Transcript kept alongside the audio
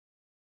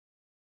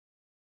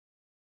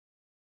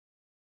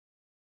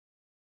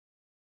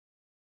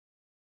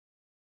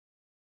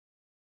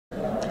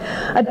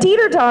A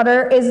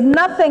teeter-totter is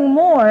nothing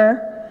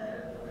more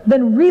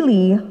than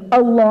really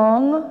a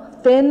long,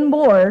 thin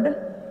board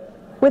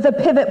with a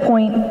pivot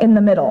point in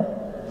the middle.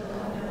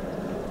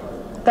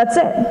 That's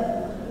it.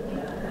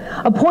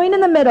 A point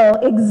in the middle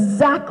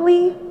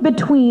exactly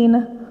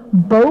between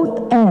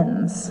both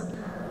ends.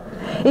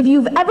 If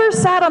you've ever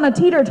sat on a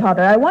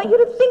teeter-totter, I want you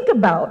to think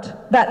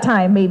about that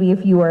time, maybe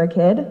if you were a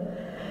kid.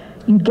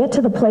 You'd get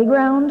to the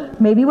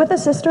playground, maybe with a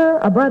sister,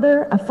 a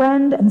brother, a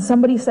friend, and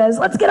somebody says,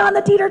 let's get on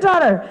the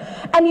teeter-totter.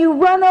 And you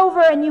run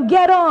over and you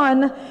get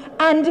on,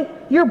 and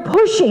you're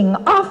pushing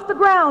off the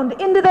ground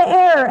into the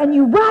air, and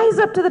you rise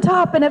up to the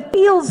top, and it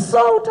feels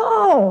so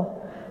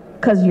tall,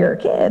 because you're a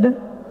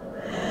kid.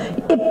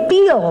 It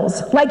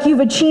feels like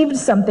you've achieved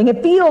something.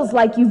 It feels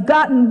like you've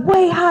gotten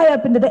way high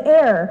up into the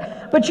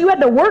air, but you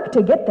had to work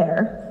to get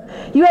there.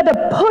 You had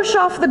to push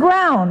off the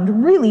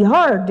ground really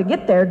hard to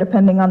get there,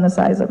 depending on the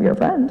size of your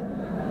friend.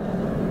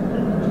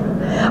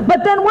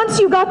 But then once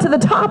you got to the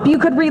top, you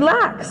could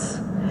relax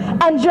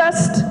and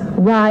just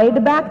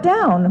ride back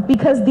down,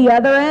 because the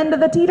other end of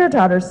the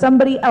teeter-totter,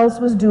 somebody else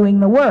was doing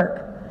the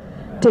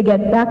work to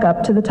get back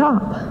up to the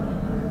top.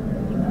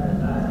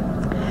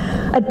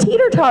 A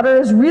teeter-totter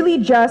is really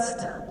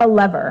just a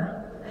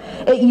lever.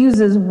 It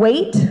uses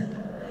weight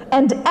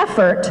and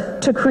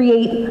effort to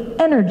create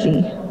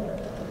energy.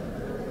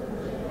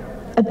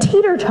 A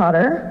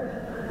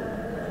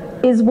teeter-totter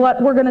is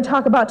what we're going to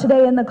talk about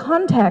today in the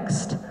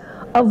context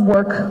of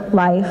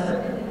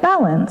work-life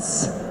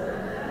balance.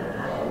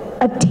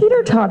 A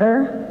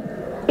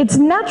teeter-totter, its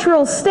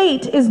natural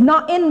state is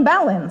not in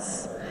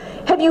balance.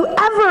 Have you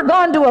ever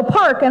gone to a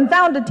park and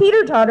found a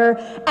teeter-totter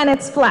and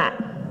it's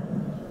flat?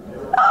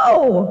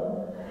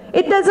 No,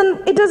 it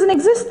doesn't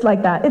exist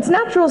like that. Its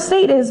natural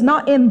state is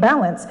not in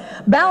balance.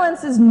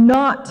 Balance is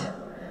not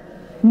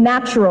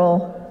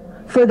natural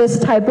for this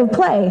type of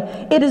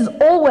play. It is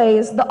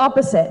always the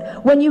opposite.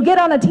 When you get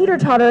on a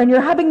teeter-totter and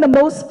you're having the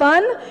most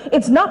fun,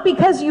 it's not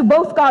because you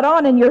both got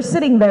on and you're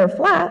sitting there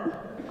flat.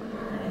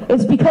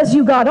 It's because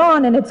you got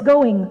on and it's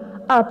going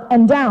up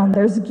and down.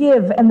 There's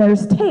give and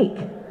there's take.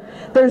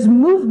 There's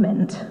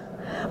movement.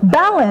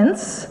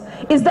 Balance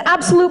is the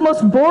absolute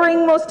most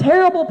boring, most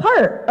terrible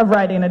part of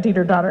riding a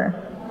teeter-totter.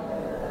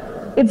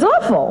 It's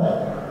awful.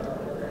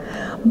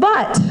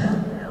 But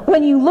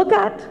when you look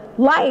at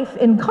life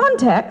in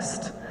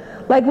context,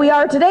 like we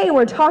are today,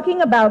 we're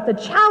talking about the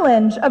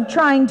challenge of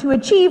trying to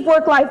achieve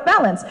work-life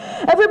balance.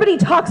 Everybody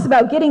talks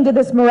about getting to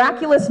this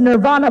miraculous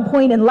nirvana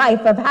point in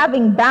life of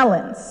having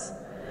balance,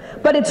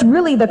 but it's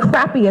really the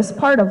crappiest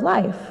part of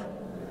life.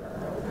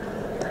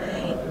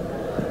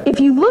 If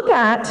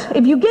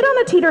you get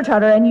on a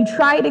teeter-totter and you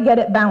try to get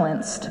it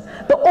balanced,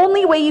 the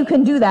only way you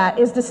can do that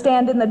is to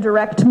stand in the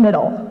direct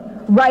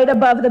middle, right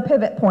above the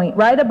pivot point,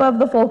 right above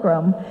the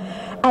fulcrum,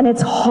 and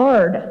it's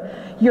hard.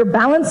 You're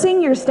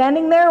balancing, you're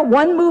standing there,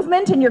 one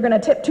movement and you're going to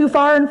tip too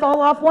far and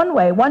fall off one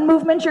way. One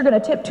movement, you're going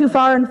to tip too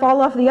far and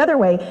fall off the other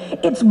way.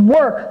 It's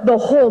work the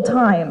whole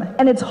time,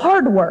 and it's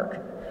hard work.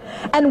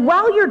 And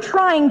while you're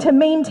trying to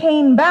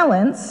maintain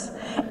balance,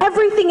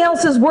 everything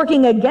else is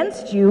working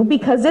against you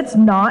because it's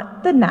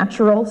not the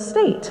natural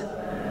state.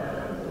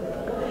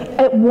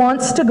 It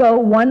wants to go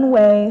one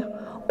way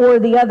or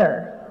the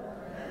other.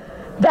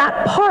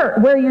 That part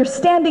where you're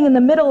standing in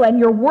the middle and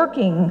you're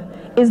working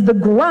is the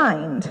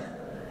grind.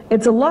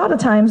 It's a lot of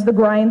times the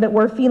grind that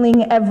we're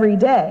feeling every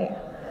day.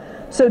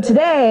 So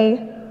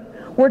today,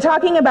 we're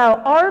talking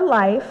about our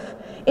life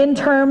in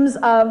terms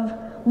of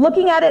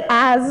looking at it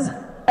as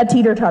a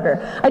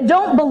teeter-totter. I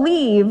don't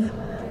believe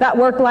that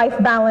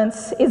work-life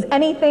balance is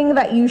anything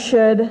that you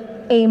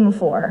should aim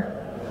for.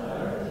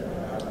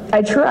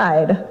 I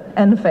tried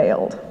and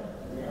failed.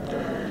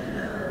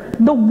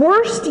 The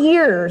worst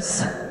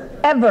years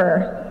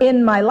ever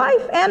in my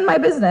life and my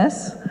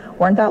business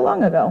weren't that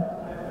long ago.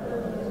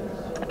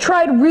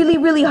 Tried really,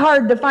 really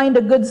hard to find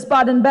a good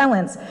spot in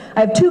balance.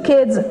 I have 2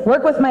 kids,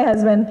 work with my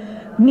husband,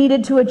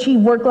 needed to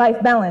achieve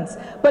work-life balance.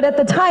 But at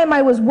the time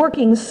I was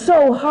working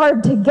so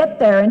hard to get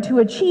there and to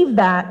achieve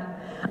that,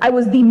 I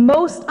was the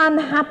most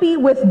unhappy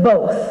with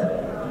both.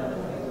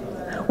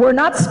 We're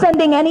not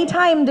spending any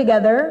time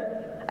together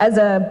as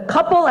a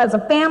couple, as a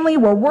family.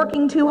 We're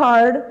working too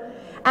hard.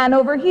 And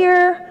over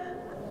here,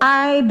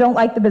 I don't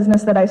like the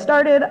business that I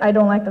started. I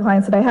don't like the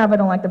clients that I have. I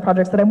don't like the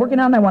projects that I'm working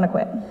on. I want to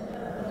quit.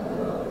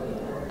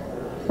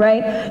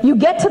 Right? You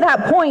get to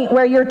that point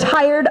where you're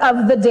tired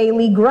of the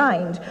daily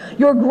grind.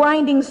 You're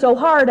grinding so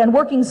hard and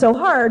working so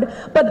hard,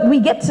 but we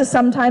get to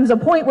sometimes a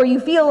point where you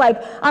feel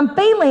like I'm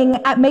failing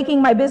at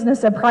making my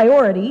business a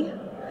priority,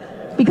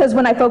 because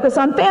when I focus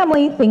on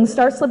family, things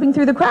start slipping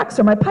through the cracks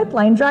or my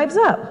pipeline dries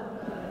up.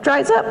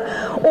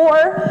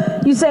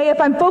 Or you say, if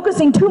I'm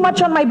focusing too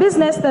much on my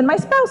business, then my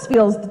spouse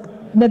feels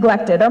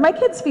neglected, or my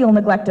kids feel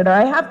neglected, or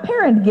I have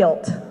parent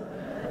guilt.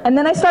 And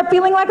then I start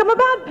feeling like I'm a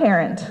bad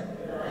parent.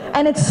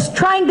 And it's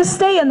trying to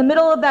stay in the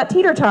middle of that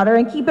teeter-totter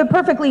and keep it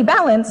perfectly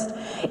balanced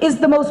is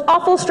the most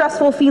awful,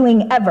 stressful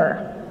feeling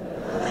ever.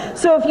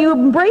 So if you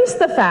embrace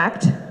the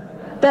fact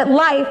that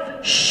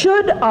life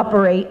should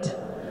operate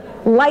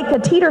like a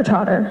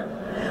teeter-totter,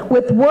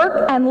 with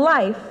work and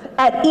life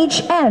at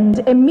each end,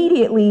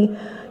 immediately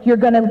you're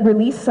going to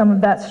release some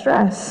of that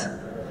stress.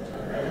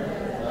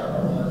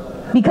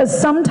 Because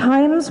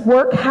sometimes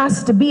work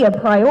has to be a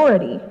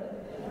priority.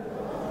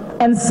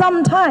 And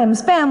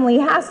sometimes family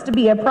has to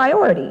be a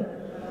priority.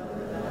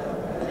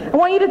 I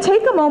want you to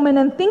take a moment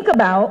and think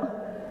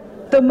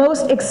about the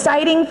most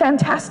exciting,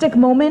 fantastic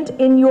moment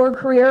in your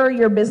career or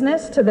your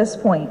business to this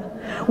point,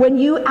 when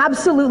you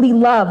absolutely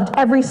loved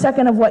every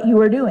second of what you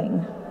were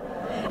doing,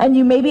 and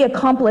you maybe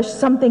accomplished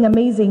something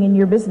amazing in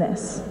your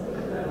business.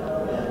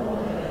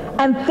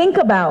 And think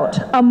about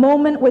a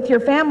moment with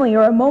your family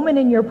or a moment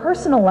in your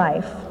personal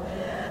life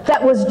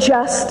that was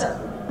just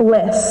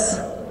bliss.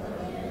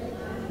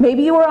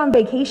 Maybe you were on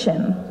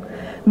vacation.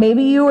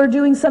 Maybe you were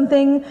doing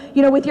something,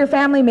 with your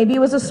family. Maybe it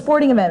was a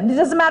sporting event. It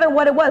doesn't matter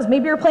what it was.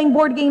 Maybe you're playing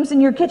board games in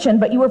your kitchen,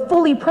 but you were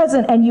fully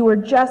present and you were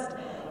just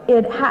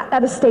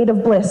at a state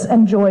of bliss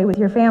and joy with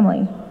your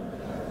family.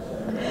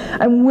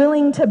 I'm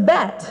willing to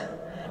bet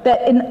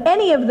that in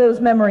any of those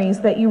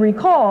memories that you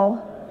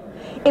recall,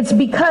 it's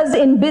because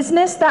in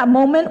business that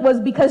moment was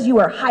because you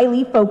were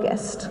highly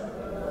focused.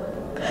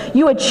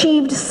 You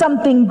achieved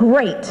something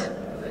great.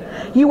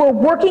 You were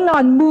working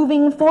on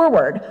moving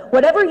forward.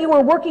 Whatever you were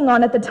working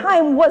on at the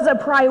time was a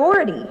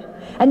priority,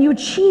 and you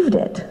achieved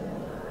it.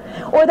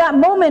 Or that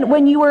moment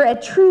when you were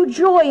at true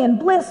joy and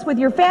bliss with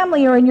your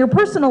family or in your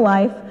personal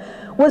life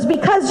was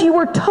because you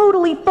were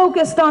totally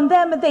focused on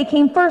them and they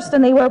came first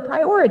and they were a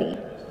priority.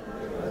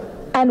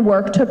 And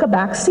work took a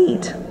back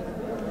seat.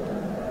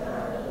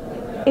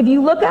 If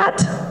you look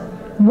at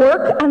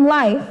work and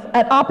life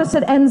at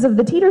opposite ends of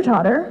the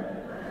teeter-totter,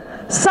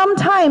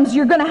 sometimes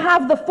you're going to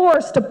have the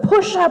force to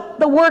push up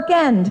the work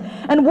end,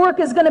 and work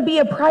is going to be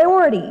a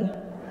priority.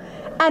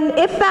 And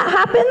if that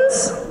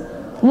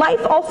happens,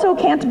 life also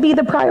can't be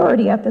the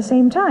priority at the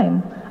same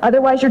time.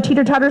 Otherwise, your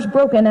teeter-totter's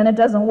broken and it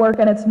doesn't work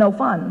and it's no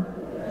fun.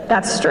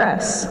 That's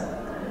stress.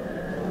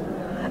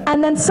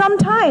 And then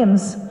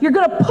sometimes you're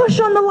going to push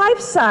on the life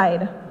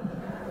side,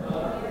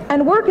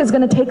 and work is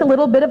going to take a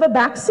little bit of a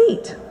back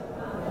seat,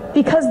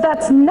 because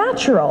that's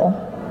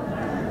natural.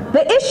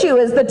 The issue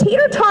is the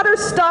teeter-totter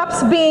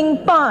stops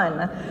being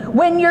fun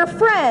when your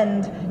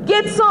friend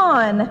gets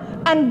on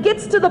and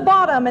gets to the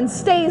bottom and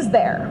stays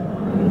there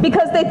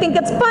because they think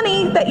it's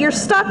funny that you're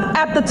stuck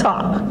at the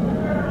top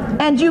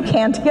and you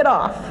can't get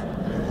off.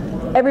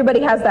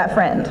 Everybody has that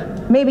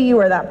friend. Maybe you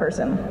are that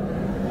person,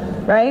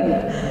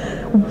 right?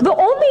 The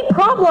only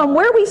problem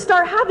where we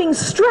start having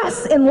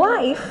stress in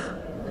life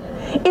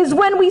is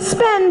when we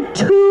spend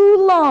too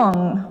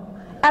long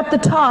at the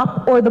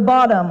top or the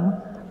bottom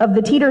of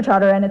the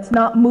teeter-totter and it's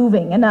not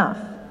moving enough.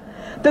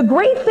 The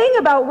great thing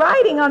about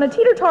riding on a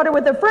teeter-totter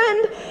with a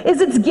friend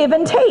is it's give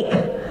and take.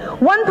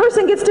 One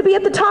person gets to be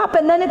at the top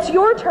and then it's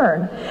your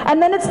turn,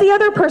 and then it's the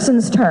other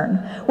person's turn.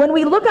 When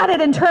we look at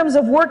it in terms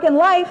of work and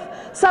life,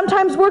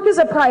 sometimes work is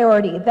a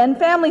priority, then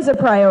family's a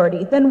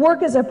priority, then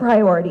work is a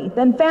priority,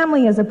 then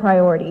family is a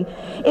priority.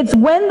 It's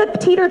when the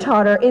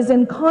teeter-totter is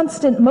in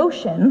constant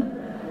motion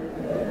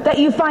that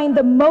you find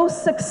the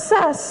most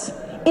success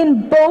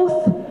in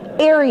both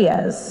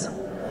areas.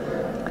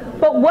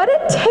 But what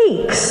it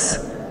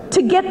takes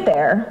to get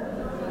there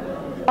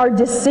are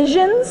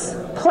decisions,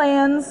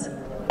 plans,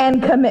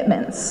 and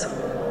commitments.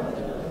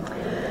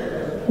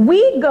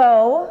 We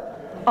go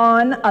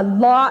on a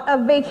lot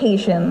of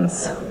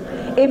vacations.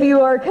 If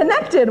you are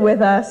connected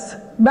with us,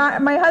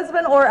 my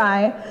husband or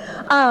I,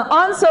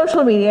 on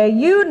social media,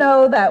 you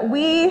know that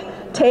we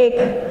take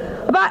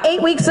about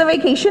 8 weeks of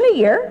vacation a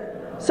year.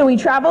 So we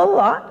travel a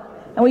lot.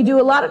 And we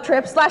do a lot of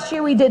trips. Last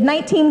year we did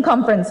 19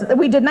 concerts,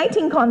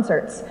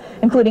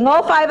 including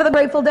all 5 of the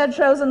Grateful Dead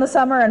shows in the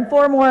summer and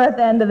 4 more at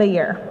the end of the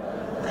year.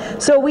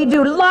 So we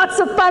do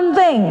lots of fun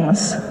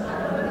things,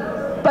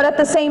 but at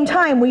the same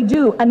time we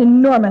do an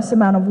enormous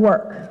amount of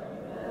work.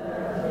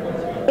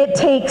 It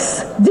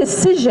takes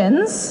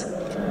decisions.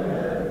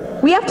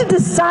 We have to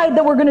decide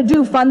that we're going to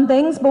do fun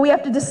things, but we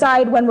have to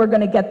decide when we're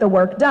going to get the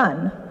work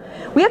done.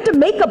 We have to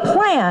make a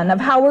plan of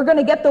how we're going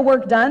to get the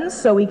work done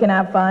so we can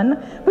have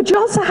fun, but you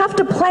also have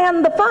to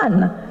plan the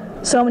fun.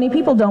 So many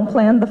people don't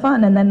plan the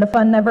fun, and then the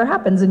fun never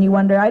happens, and you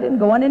wonder, I didn't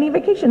go on any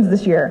vacations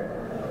this year,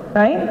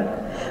 right?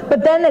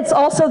 But then it's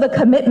also the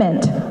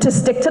commitment to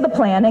stick to the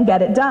plan and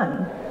get it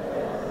done.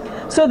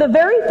 So the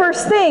very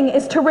first thing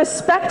is to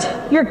respect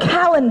your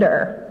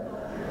calendar.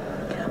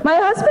 My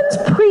husband's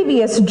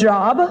previous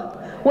job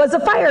was a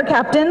fire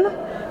captain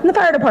in the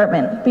fire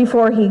department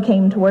before he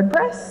came to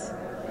WordPress.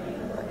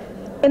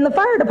 In the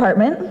fire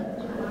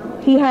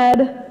department, he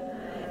had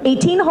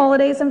 18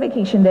 holidays and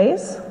vacation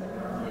days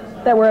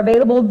that were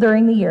available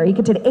during the year. He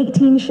could take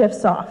 18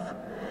 shifts off.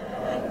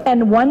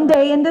 And one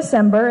day in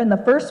December, in the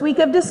first week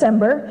of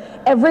December,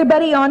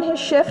 everybody on his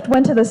shift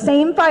went to the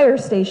same fire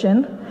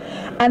station,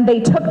 and they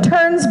took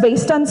turns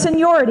based on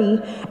seniority,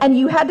 and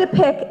you had to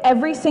pick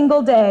every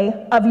single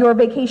day of your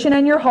vacation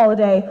and your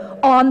holiday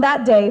on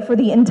that day for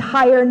the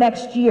entire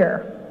next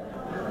year.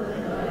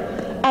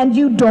 And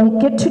you don't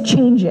get to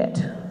change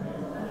it.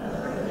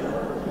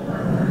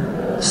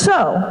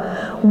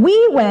 So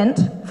we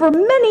went for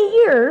many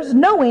years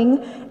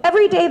knowing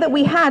every day that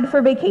we had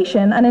for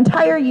vacation an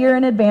entire year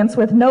in advance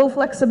with no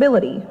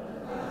flexibility.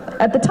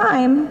 At the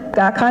time,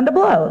 that kind of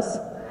blows.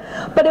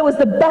 But it was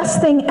the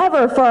best thing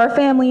ever for our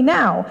family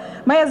now.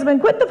 My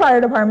husband quit the fire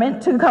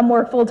department to come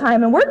work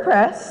full-time in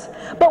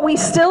WordPress, but we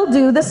still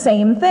do the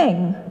same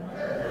thing.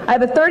 I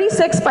have a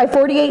 36 by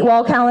 48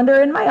 wall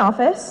calendar in my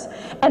office,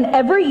 and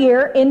every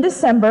year in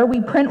December we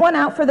print one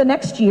out for the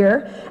next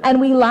year, and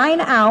we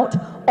line out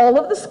all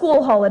of the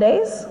school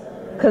holidays,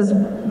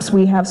 because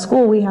we have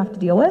school we have to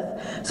deal with.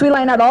 So we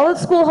line out all of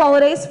the school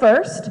holidays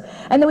first,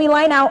 and then we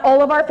line out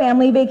all of our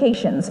family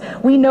vacations.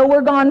 We know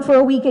we're gone for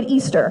a week at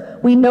Easter.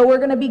 We know we're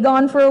going to be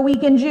gone for a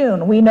week in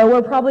June. We know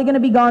we're probably going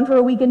to be gone for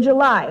a week in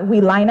July. We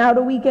line out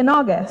a week in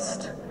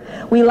August.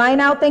 We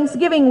line out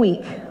Thanksgiving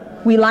week.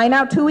 We line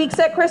out 2 weeks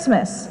at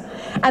Christmas.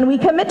 And we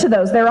commit to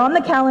those. They're on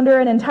the calendar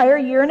an entire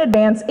year in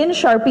advance in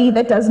Sharpie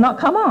that does not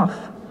come off.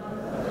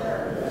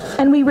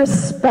 And we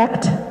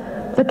respect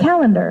the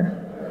calendar.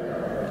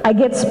 I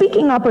get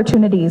speaking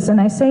opportunities and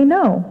I say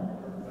no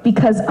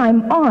because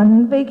I'm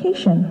on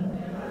vacation.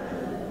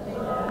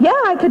 Yeah,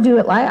 I could do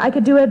it live, I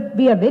could do it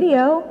via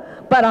video,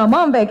 but I'm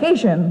on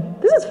vacation.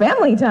 This is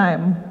family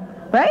time,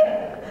 right?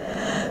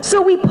 So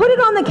we put it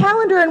on the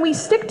calendar and we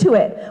stick to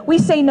it. We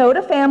say no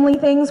to family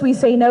things, we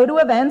say no to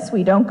events,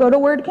 we don't go to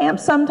word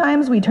camps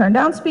sometimes, we turn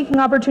down speaking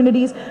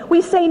opportunities.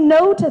 We say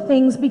no to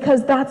things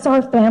because that's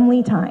our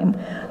family time.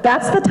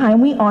 That's the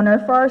time we honor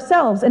for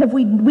ourselves. And if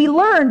we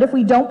learned if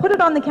we don't put it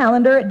on the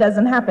calendar, it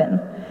doesn't happen.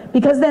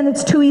 Because then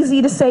it's too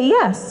easy to say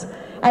yes.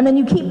 And then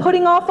you keep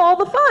putting off all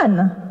the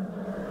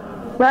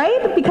fun,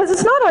 right? Because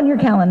it's not on your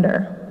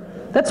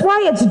calendar. That's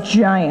why it's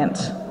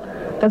giant.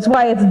 That's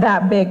why it's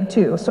that big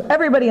too. So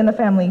everybody in the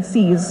family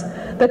sees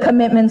the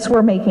commitments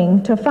we're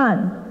making to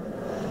fun.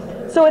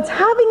 So it's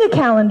having a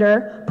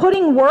calendar,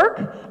 putting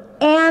work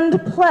and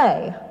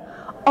play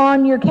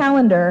on your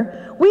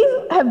calendar. We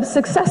have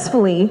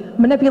successfully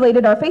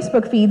manipulated our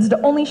Facebook feeds to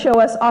only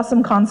show us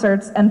awesome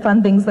concerts and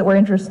fun things that we're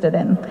interested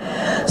in.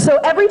 So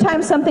every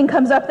time something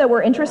comes up that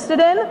we're interested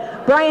in,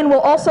 Brian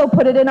will also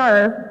put it in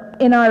our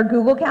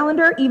Google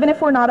Calendar, even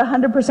if we're not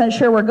 100%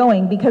 sure we're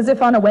going, because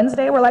if on a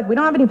Wednesday we're like, we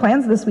don't have any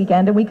plans this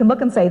weekend, and we can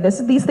look and say,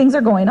 these things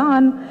are going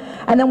on,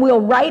 and then we'll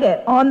write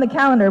it on the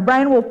calendar.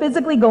 Brian will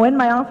physically go in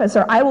my office,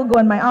 or I will go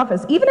in my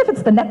office, even if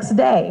it's the next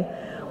day,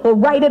 we'll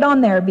write it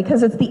on there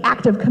because it's the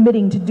act of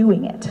committing to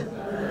doing it.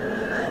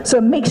 So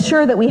it makes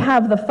sure that we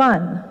have the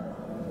fun.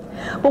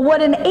 But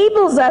what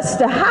enables us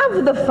to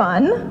have the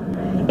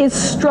fun is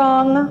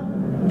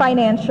strong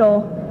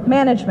financial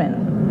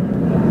management.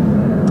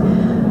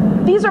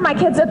 These are my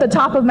kids at the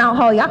top of Mount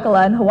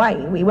Haleakala in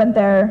Hawaii. We went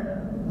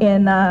there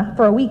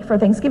for a week for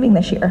Thanksgiving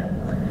this year.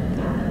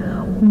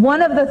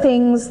 One of the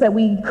things that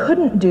we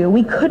couldn't do,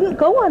 we couldn't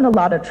go on a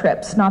lot of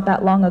trips not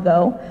that long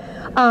ago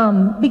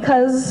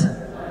because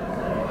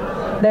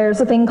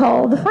there's a thing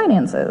called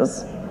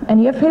finances,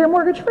 and you have to pay your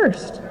mortgage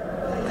first.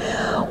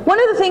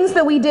 One of the things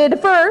that we did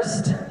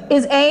first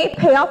is A,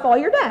 pay off all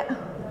your debt.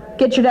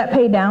 Get your debt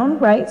paid down,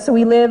 right? So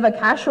we live a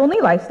cash-only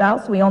lifestyle,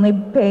 so we only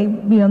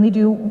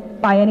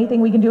buy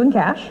anything we can do in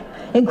cash,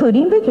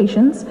 including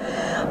vacations.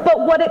 But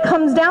what it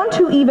comes down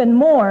to even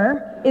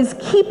more is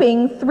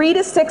keeping 3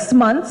 to 6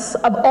 months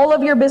of all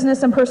of your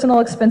business and personal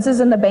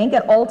expenses in the bank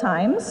at all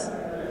times.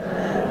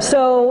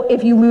 So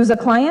if you lose a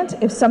client,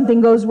 if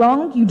something goes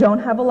wrong, you don't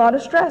have a lot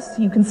of stress.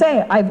 You can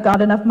say, I've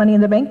got enough money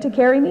in the bank to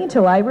carry me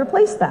till I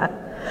replace that.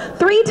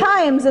 3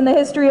 times in the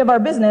history of our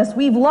business,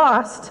 we've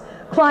lost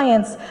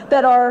clients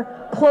that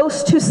are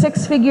close to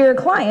 6-figure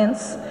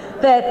clients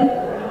that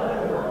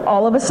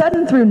all of a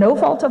sudden, through no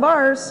fault of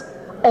ours,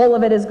 all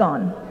of it is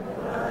gone.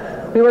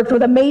 We worked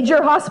with a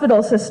major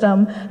hospital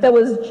system that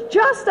was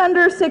just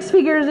under 6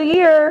 figures a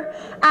year,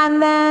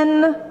 and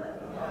then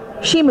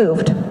she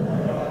moved.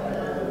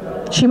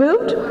 She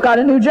moved, got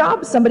a new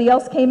job, somebody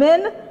else came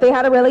in, they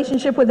had a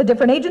relationship with a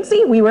different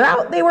agency, we were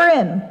out, they were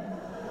in.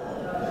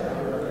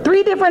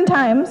 3 different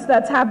times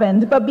that's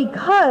happened, but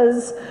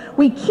because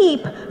we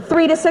keep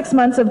 3 to 6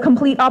 months of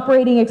complete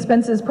operating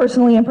expenses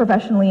personally and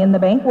professionally in the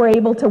bank, we're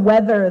able to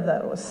weather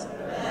those.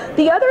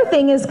 The other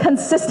thing is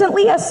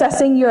consistently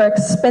assessing your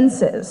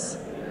expenses.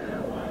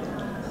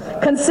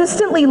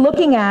 Consistently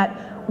looking at,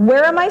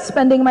 where am I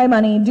spending my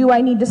money? Do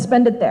I need to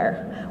spend it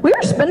there? We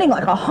were spending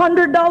like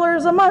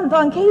 $100 a month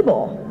on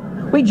cable.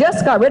 We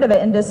just got rid of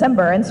it in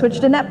December and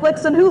switched to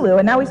Netflix and Hulu,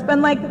 and now we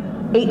spend like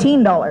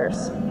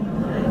 $18.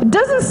 It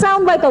doesn't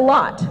sound like a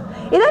lot.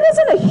 That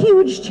isn't a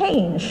huge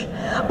change.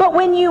 But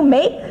when you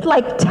make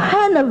like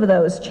 10 of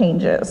those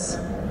changes,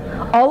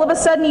 all of a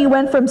sudden you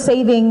went from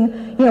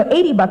saving,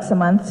 $80 a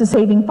month to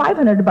saving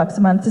 $500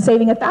 a month to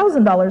saving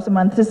 $1,000 a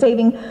month to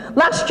saving,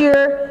 last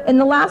year, in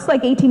the last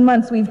like 18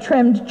 months, we've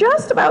trimmed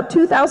just about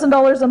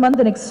 $2,000 a month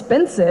in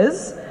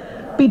expenses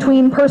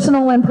between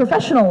personal and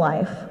professional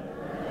life.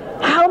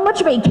 How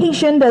much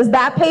vacation does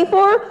that pay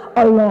for?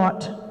 A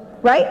lot.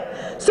 Right?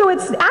 So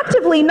it's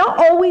actively not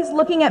always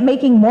looking at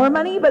making more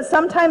money, but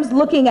sometimes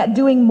looking at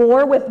doing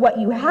more with what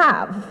you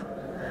have.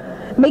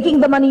 Making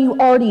the money you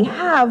already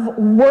have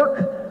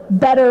work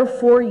better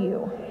for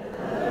you.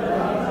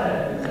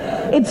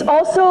 It's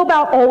also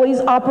about always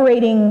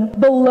operating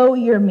below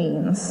your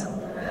means,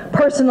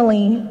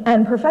 personally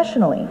and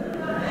professionally.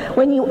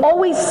 When you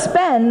always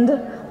spend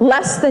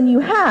less than you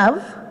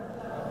have,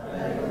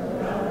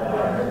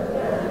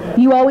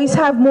 you always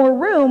have more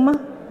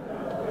room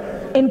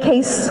in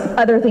case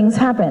other things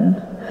happen.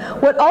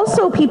 What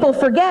also people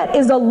forget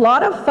is a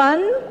lot of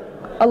fun,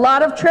 a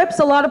lot of trips,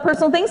 a lot of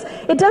personal things,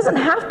 it doesn't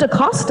have to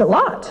cost a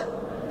lot.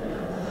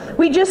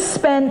 We just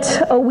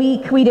spent a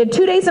week, we did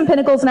 2 days in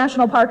Pinnacles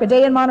National Park, a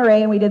day in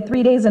Monterey, and we did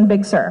 3 days in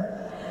Big Sur.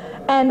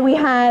 And we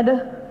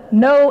had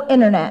no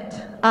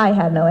internet. I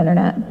had no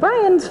internet.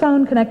 Brian's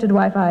phone connected to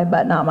Wi-Fi,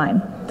 but not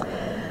mine.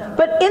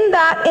 But in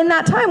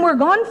that time, we're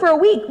gone for a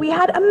week. We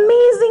had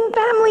amazing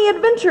family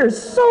adventures,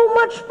 so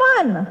much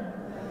fun.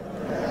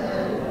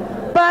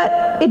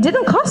 But it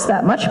didn't cost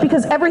that much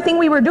because everything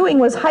we were doing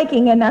was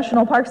hiking in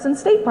national parks and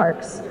state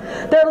parks.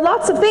 There are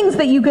lots of things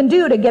that you can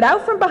do to get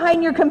out from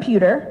behind your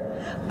computer,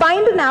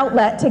 find an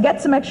outlet to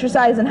get some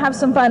exercise and have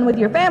some fun with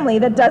your family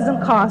that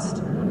doesn't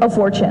cost a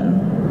fortune.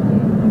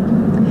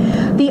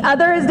 The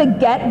other is to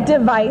get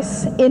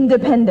device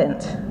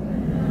independent.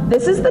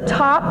 This is the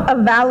top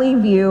of Valley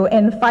View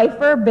in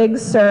Pfeiffer Big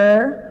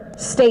Sur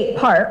State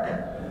Park.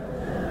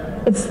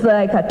 It's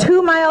like a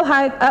 2-mile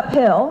hike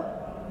uphill.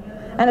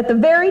 And at the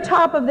very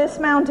top of this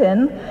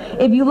mountain,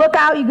 if you look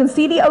out, you can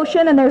see the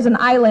ocean, and there's an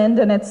island,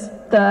 and it's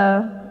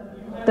the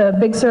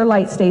Big Sur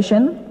Light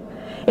Station.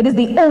 It is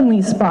the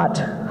only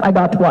spot I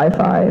got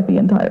Wi-Fi the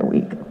entire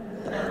week.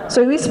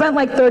 So we spent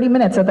like 30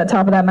 minutes at the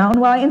top of that mountain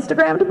while I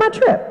Instagrammed my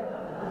trip.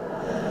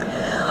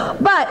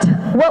 But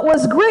what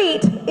was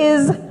great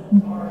is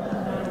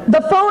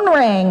the phone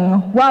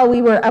rang while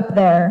we were up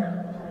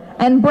there,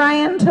 and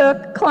Brian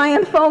took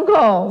client phone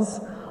calls,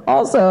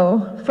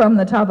 also from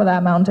the top of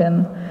that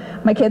mountain.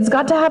 My kids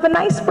got to have a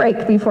nice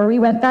break before we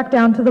went back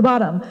down to the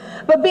bottom.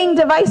 But being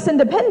device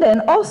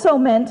independent also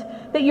meant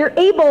that you're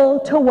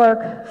able to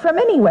work from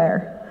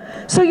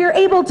anywhere. So you're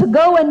able to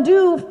go and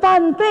do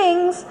fun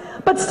things,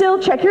 but still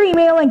check your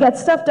email and get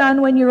stuff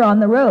done when you're on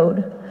the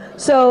road.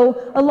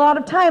 So a lot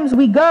of times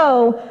we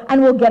go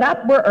and we'll get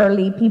up, we're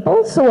early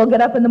people, so we'll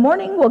get up in the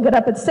morning, we'll get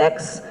up at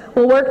 6,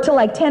 we'll work till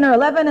like 10 or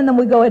 11, and then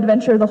we go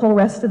adventure the whole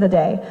rest of the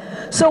day.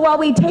 So while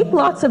we take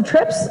lots of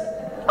trips,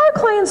 our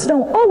clients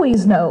don't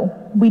always know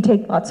we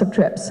take lots of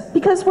trips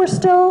because we're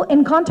still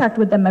in contact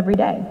with them every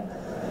day.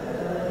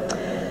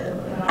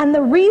 And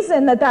the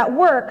reason that that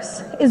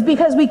works is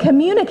because we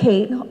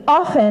communicate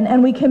often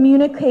and we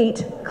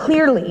communicate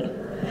clearly.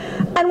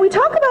 And we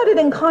talk about it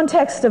in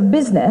context of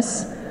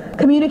business,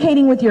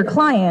 communicating with your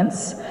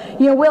clients.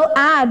 You know, we'll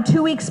add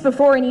 2 weeks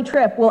before any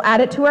trip, we'll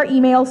add it to our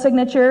email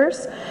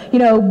signatures. You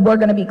know, we're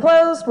going to be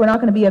closed, we're not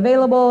going to be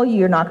available,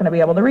 you're not going to be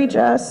able to reach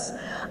us.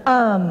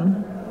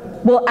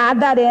 We'll add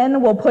that in,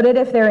 we'll put it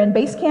if they're in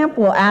base camp,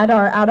 we'll add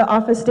our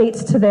out-of-office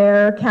dates to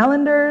their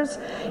calendars.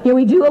 You know,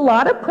 we do a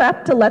lot of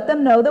prep to let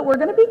them know that we're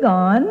going to be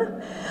gone.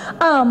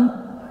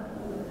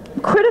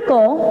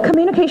 Critical,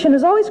 communication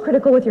is always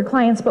critical with your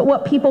clients, but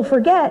what people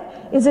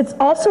forget is it's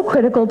also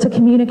critical to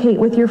communicate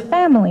with your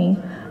family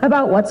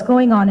about what's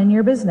going on in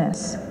your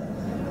business.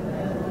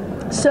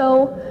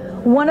 So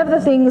one of the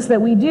things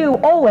that we do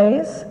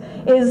always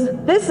is,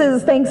 this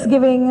is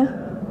Thanksgiving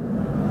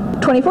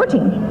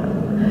 2014.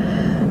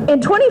 In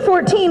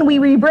 2014, we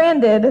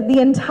rebranded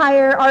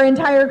our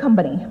entire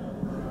company.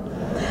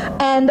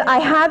 And I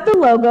had the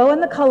logo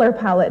and the color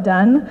palette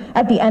done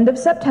at the end of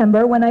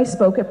September when I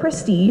spoke at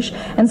Prestige,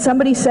 and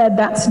somebody said,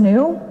 "That's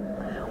new?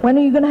 When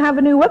are you going to have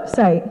a new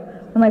website?"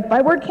 I'm like,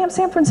 "By WordCamp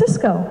San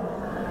Francisco."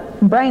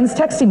 And Brian's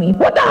texting me,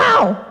 "What the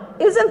hell?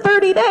 Isn't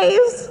 30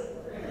 days?"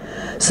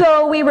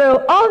 So we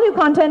wrote all new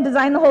content,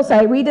 designed the whole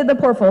site, redid the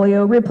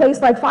portfolio,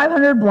 replaced like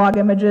 500 blog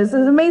images. It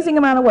was an amazing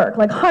amount of work,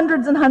 like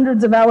hundreds and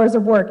hundreds of hours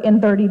of work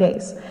in 30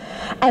 days.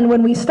 And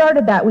when we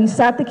started that, we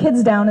sat the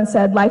kids down and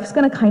said, life's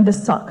gonna kind of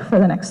suck for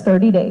the next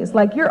 30 days.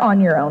 Like, you're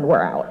on your own,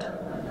 we're out.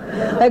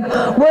 Like,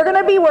 we're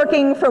gonna be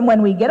working from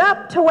when we get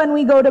up to when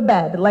we go to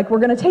bed. Like, we're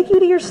gonna take you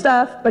to your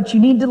stuff, but you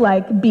need to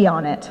like be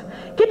on it.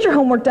 Get your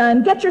homework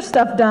done, get your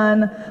stuff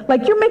done.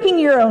 Like, you're making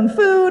your own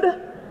food.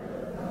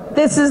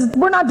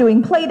 We're not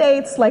doing play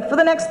dates, like for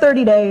the next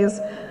 30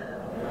 days,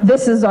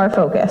 this is our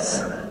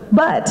focus.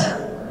 But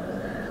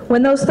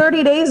when those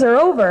 30 days are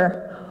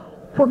over,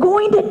 we're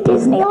going to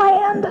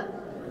Disneyland.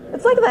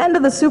 It's like the end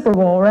of the Super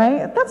Bowl,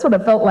 right? That's what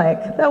it felt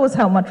like. That was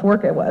how much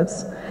work it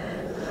was.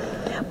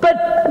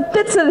 But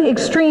that's an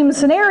extreme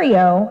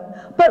scenario,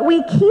 but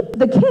we keep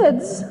the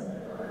kids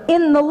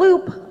in the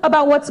loop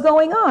about what's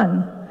going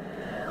on.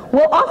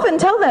 We'll often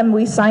tell them,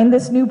 we signed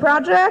this new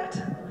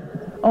project.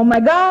 Oh my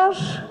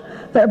gosh.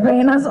 They're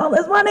paying us all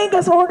this money,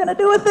 guess what we're gonna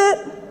do with it?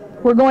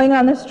 We're going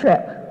on this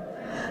trip.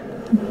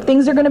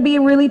 Things are gonna be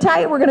really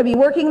tight, we're gonna be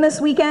working this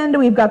weekend,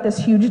 we've got this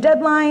huge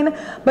deadline,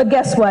 but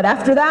guess what?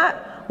 After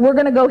that, we're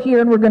gonna go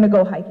here and we're gonna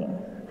go hiking.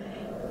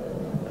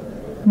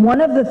 One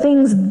of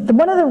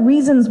the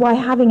reasons why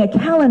having a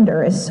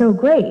calendar is so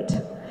great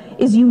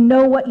is you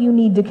know what you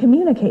need to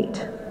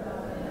communicate.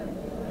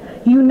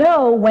 You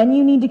know when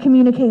you need to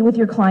communicate with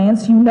your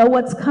clients, you know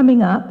what's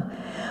coming up,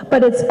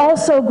 But it's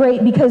also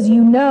great because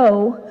you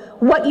know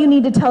what you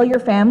need to tell your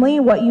family,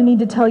 what you need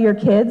to tell your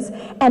kids,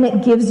 and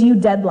it gives you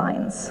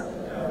deadlines.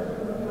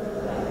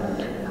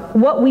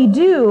 What we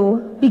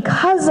do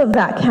because of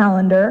that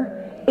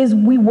calendar is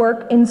we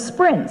work in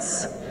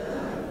sprints.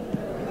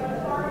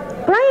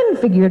 Brian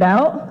figured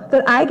out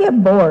that I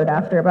get bored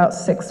after about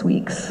 6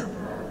 weeks.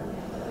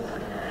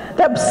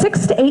 That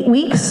 6 to 8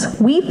 weeks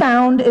we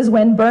found is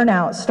when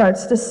burnout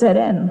starts to set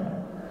in,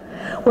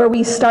 where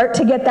we start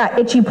to get that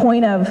itchy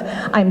point of,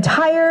 I'm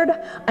tired,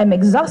 I'm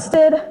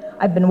exhausted,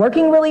 I've been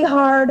working really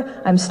hard,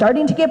 I'm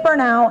starting to get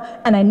burnt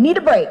out, and I need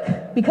a break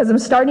because I'm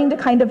starting to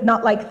kind of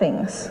not like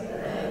things.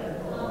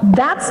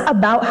 That's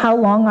about how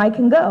long I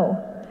can go.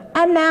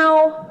 And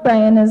now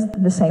Brian is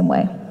the same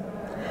way.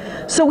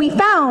 So we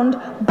found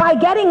by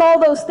getting all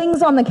those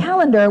things on the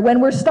calendar, when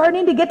we're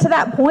starting to get to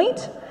that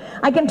point,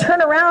 I can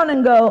turn around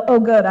and go, oh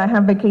good, I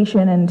have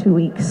vacation in 2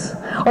 weeks.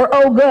 Or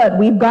oh good,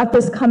 we've got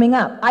this coming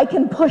up. I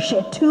can push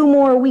it 2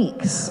 more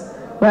weeks,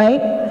 right?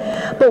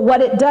 But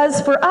what it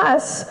does for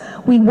us,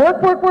 we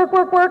work,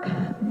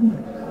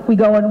 we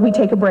go and we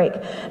take a break.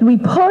 And we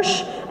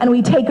push and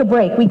we take a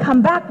break. We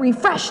come back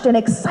refreshed and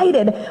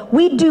excited.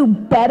 We do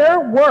better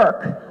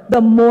work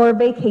the more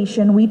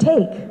vacation we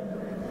take.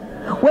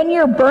 When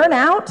you're burnt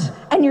out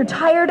and you're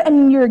tired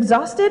and you're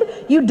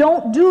exhausted, you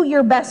don't do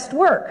your best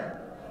work.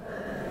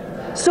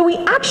 So we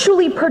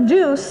actually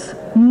produce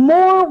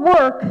more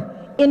work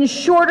in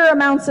shorter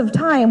amounts of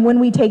time when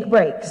we take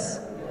breaks,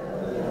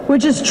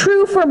 which is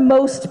true for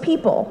most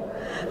people.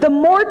 The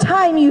more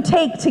time you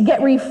take to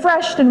get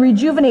refreshed and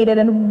rejuvenated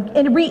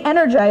and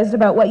re-energized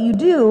about what you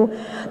do,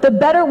 the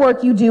better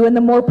work you do and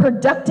the more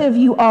productive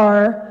you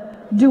are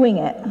doing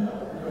it.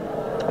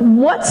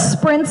 What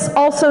sprints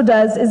also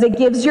does is it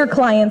gives your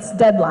clients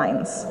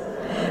deadlines.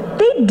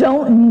 They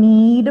don't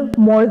need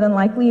more than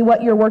likely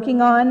what you're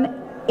working on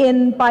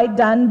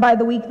done by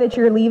the week that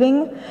you're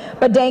leaving,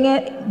 but dang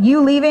it, you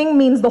leaving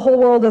means the whole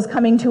world is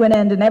coming to an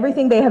end and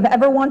everything they have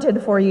ever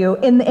wanted for you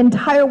in the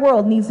entire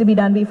world needs to be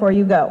done before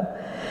you go.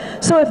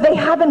 So if they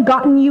haven't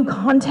gotten you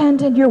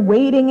content and you're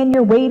waiting and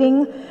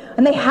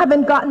they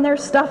haven't gotten their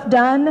stuff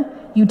done,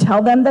 you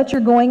tell them that you're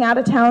going out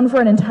of town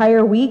for an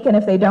entire week, and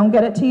if they don't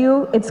get it to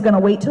you, it's going to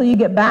wait till you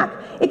get back.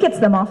 It gets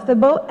them off the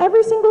boat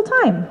every single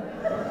time.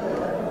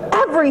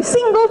 Every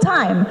single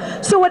time.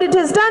 So what it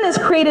has done is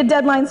created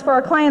deadlines for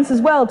our clients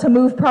as well to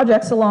move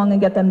projects along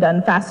and get them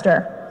done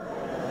faster.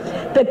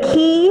 The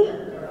key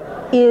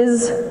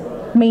is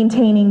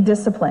maintaining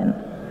discipline,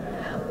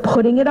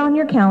 putting it on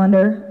your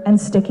calendar and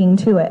sticking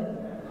to it.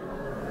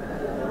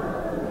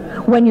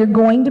 When you're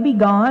going to be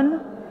gone,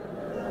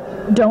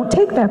 don't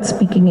take that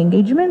speaking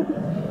engagement.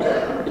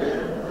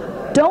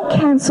 Don't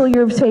cancel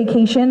your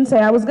vacation. Say,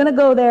 I was going to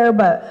go there,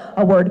 but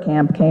a word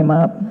camp came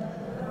up.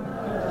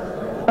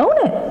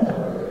 Own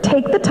it.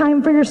 Take the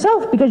time for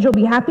yourself because you'll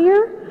be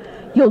happier,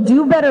 you'll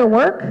do better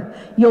work,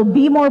 you'll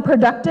be more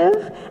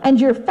productive, and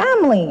your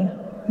family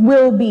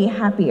will be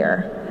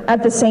happier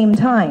at the same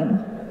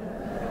time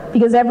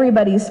because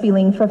everybody's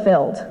feeling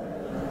fulfilled.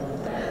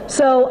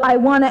 So I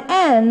want to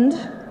end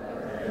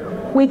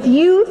with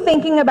you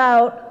thinking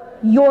about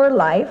your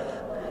life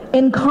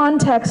in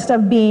context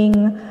of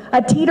being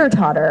a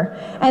teeter-totter,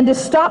 and to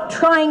stop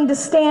trying to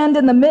stand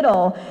in the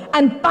middle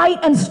and fight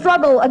and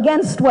struggle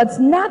against what's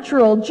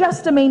natural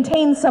just to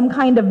maintain some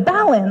kind of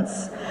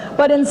balance,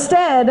 but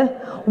instead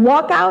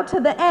walk out to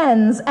the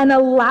ends and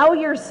allow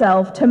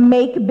yourself to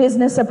make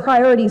business a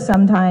priority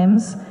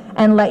sometimes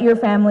and let your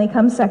family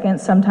come second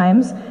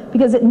sometimes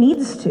because it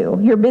needs to.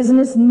 Your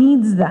business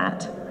needs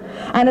that.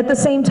 And at the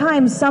same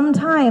time,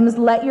 sometimes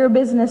let your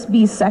business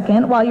be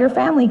second while your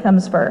family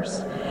comes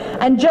first.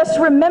 And just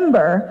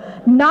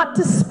remember not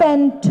to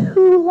spend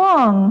too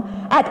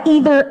long at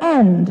either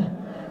end,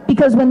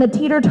 because when the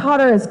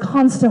teeter-totter is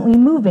constantly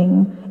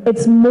moving,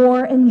 it's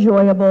more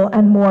enjoyable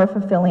and more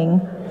fulfilling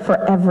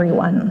for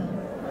everyone.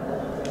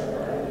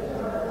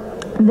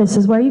 This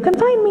is where you can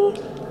find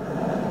me.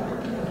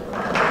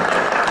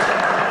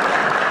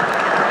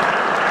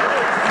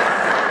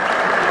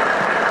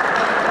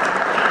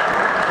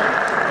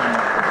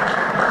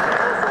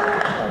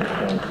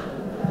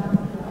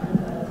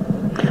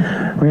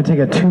 We're going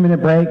to take a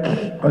 2-minute break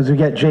as we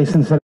get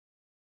Jason set